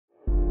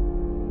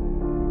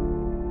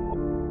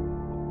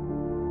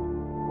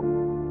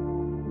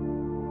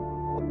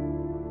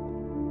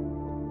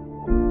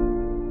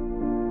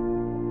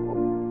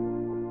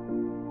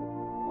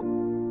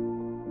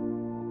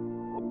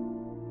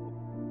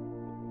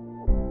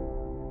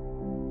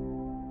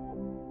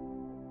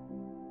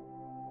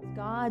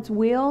God's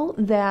will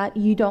that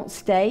you don't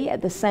stay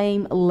at the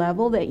same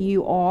level that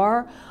you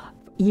are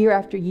year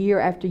after year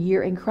after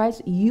year in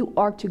Christ. You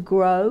are to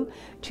grow,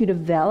 to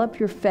develop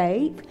your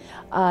faith.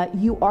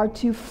 You are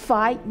to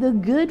fight the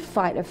good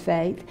fight of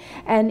faith.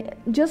 And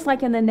just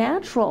like in the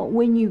natural,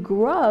 when you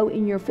grow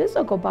in your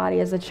physical body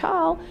as a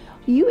child,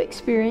 you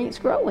experience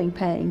growing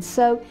pains.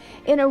 So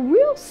in a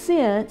real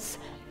sense,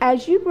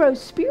 as you grow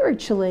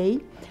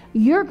spiritually,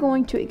 you're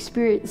going to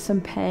experience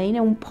some pain,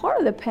 and part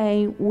of the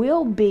pain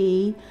will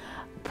be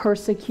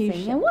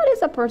persecution. And what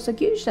is a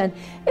persecution?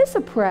 It's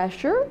a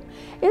pressure,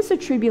 it's a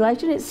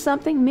tribulation, it's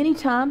something many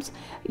times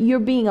you're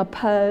being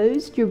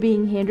opposed, you're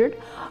being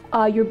hindered,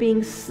 you're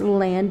being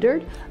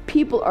slandered,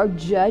 people are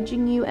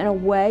judging you in a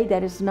way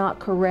that is not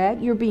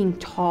correct, you're being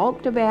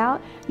talked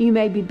about, you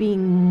may be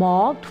being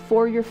mocked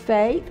for your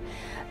faith.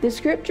 The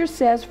scripture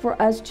says for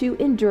us to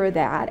endure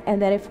that, and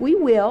that if we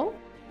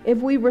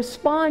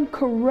respond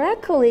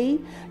correctly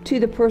to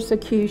the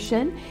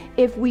persecution,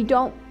 if we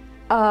don't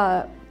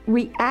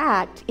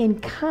react in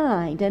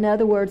kind. In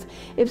other words,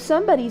 if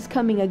somebody's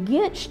coming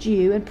against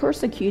you and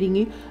persecuting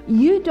you,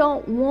 you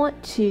don't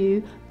want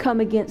to come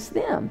against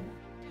them.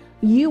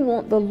 You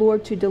want the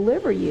Lord to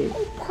deliver you.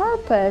 The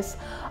purpose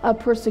of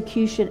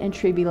persecution and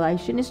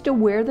tribulation is to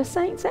wear the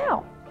saints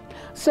out,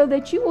 so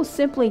that you will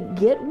simply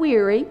get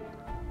weary,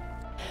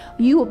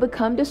 you will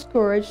become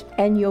discouraged,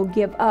 and you'll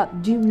give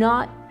up. Do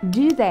not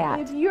do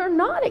that. If you're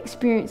not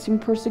experiencing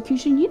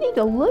persecution, you need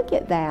to look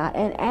at that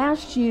and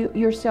ask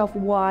yourself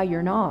why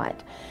you're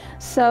not.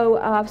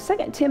 So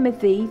 2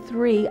 Timothy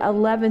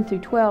 3:11 through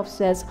 12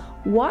 says,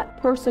 "What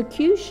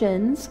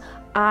persecutions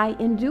I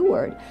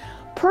endured."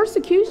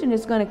 Persecution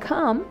is going to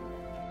come.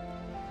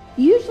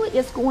 Usually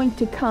it's going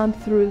to come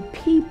through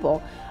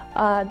people.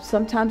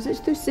 Sometimes it's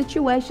through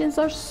situations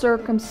or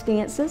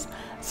circumstances.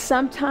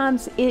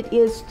 Sometimes it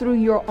is through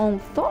your own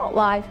thought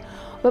life.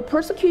 But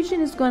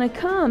persecution is going to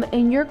come,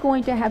 and you're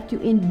going to have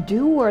to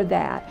endure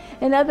that.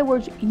 In other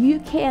words, you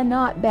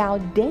cannot bow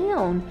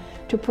down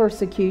to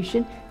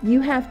persecution.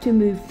 You have to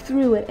move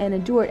through it and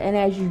endure it. And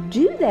as you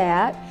do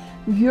that,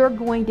 you're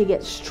going to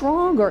get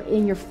stronger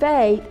in your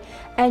faith,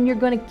 and you're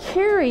going to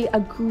carry a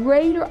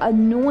greater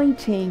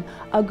anointing,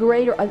 a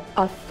greater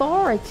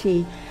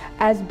authority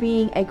as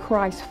being a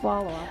Christ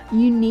follower.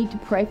 You need to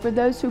pray for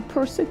those who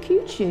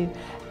persecute you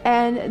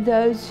and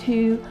those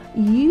who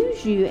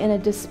use you in a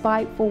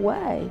despiteful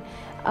way,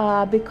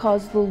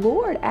 because the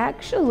Lord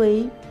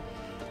actually,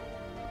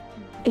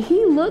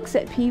 He looks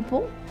at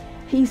people,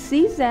 He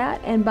sees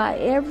that, and by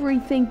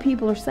everything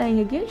people are saying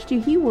against you,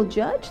 He will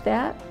judge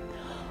that.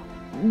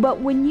 But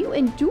when you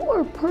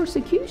endure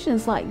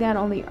persecutions like that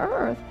on the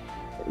earth,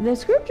 the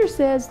scripture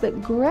says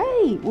that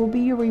great will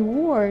be your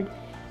reward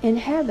in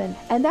heaven.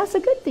 And that's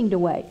a good thing to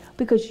wait,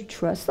 because you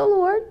trust the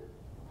Lord,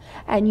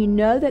 and you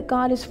know that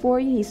God is for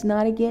you, He's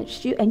not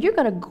against you, and you're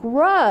going to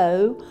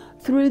grow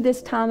through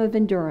this time of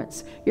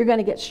endurance. You're going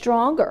to get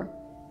stronger.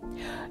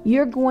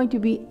 You're going to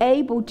be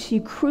able to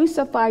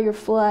crucify your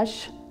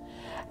flesh,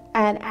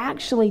 and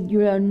actually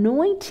your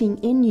anointing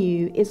in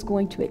you is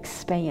going to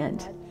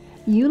expand.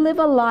 You live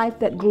a life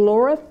that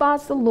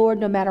glorifies the Lord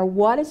no matter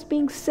what is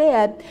being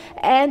said,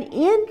 and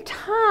in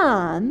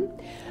time,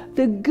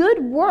 the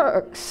good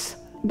works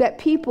that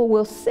people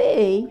will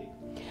see,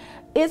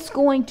 it's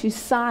going to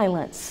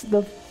silence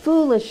the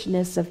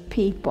foolishness of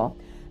people.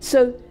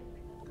 So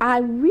I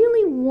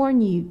really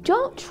warn you,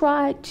 don't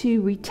try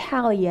to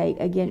retaliate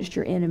against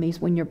your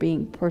enemies when you're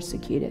being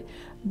persecuted.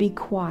 Be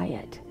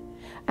quiet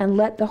and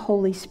let the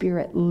Holy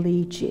Spirit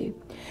lead you.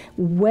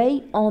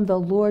 Wait on the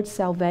Lord's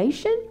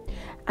salvation,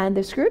 and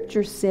the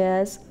scripture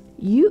says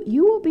you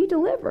will be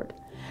delivered,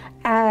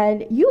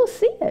 and you'll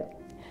see it.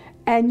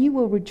 And you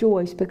will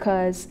rejoice,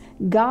 because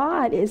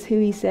God is who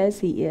He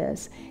says He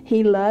is.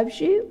 He loves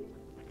you.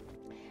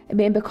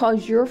 And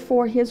because you're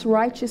for His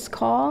righteous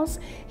cause,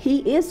 He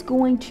is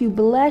going to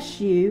bless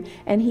you,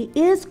 and He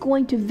is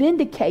going to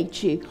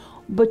vindicate you.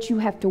 But you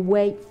have to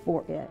wait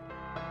for it.